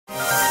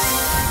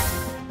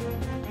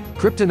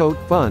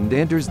CryptoNote Fund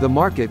enters the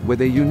market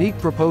with a unique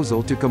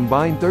proposal to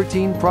combine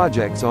 13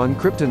 projects on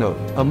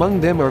CryptoNote.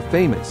 Among them are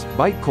famous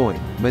Bytecoin,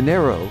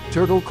 Monero,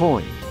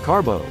 Turtlecoin,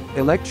 Karbo,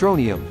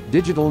 Electroneum,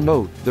 Digital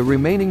Note. The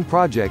remaining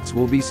projects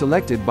will be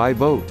selected by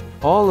vote.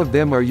 All of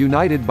them are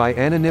united by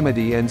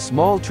anonymity and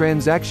small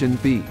transaction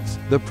fees.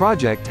 The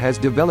project has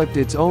developed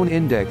its own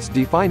index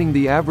defining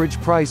the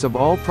average price of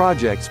all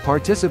projects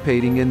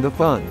participating in the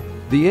fund.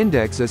 The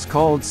index is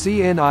called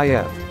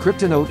CNIF,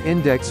 CryptoNote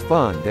Index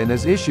Fund, and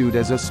is issued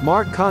as a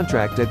smart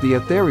contract at the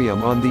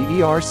Ethereum on the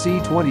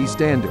ERC20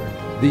 standard.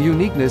 The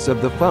uniqueness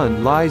of the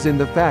fund lies in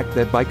the fact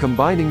that by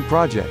combining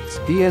projects,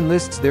 he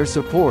enlists their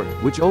support,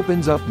 which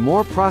opens up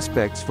more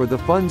prospects for the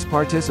fund's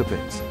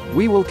participants.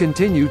 We will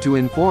continue to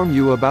inform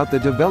you about the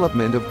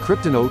development of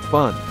CryptoNote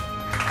Fund.